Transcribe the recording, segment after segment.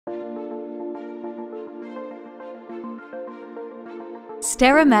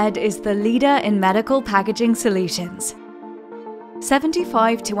Sterimed is the leader in medical packaging solutions.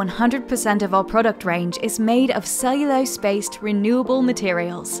 75 to 100% of our product range is made of cellulose-based renewable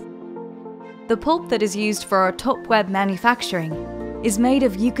materials. The pulp that is used for our top web manufacturing is made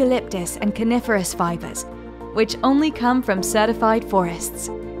of eucalyptus and coniferous fibers, which only come from certified forests.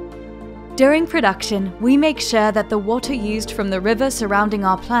 During production, we make sure that the water used from the river surrounding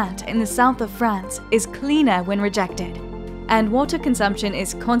our plant in the south of France is cleaner when rejected, and water consumption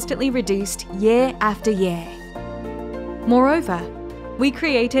is constantly reduced year after year. Moreover, we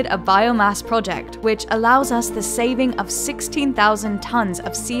created a biomass project which allows us the saving of 16,000 tons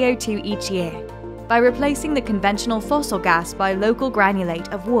of CO2 each year by replacing the conventional fossil gas by local granulate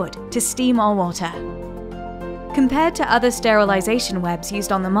of wood to steam our water. Compared to other sterilization webs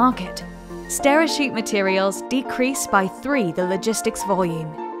used on the market, Sterisheet materials decrease by 3 the logistics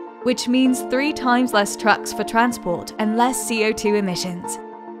volume, which means 3 times less trucks for transport and less CO2 emissions.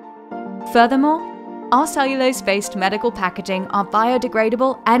 Furthermore, our cellulose-based medical packaging are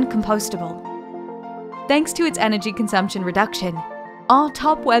biodegradable and compostable. Thanks to its energy consumption reduction, our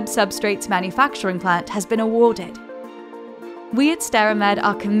top web substrates manufacturing plant has been awarded. We at Sterimed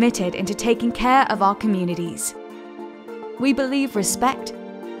are committed into taking care of our communities. We believe respect,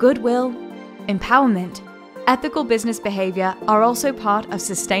 goodwill, empowerment, ethical business behavior are also part of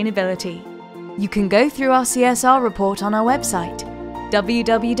sustainability. You can go through our CSR report on our website,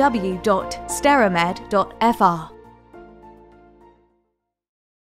 www.sterimed.fr.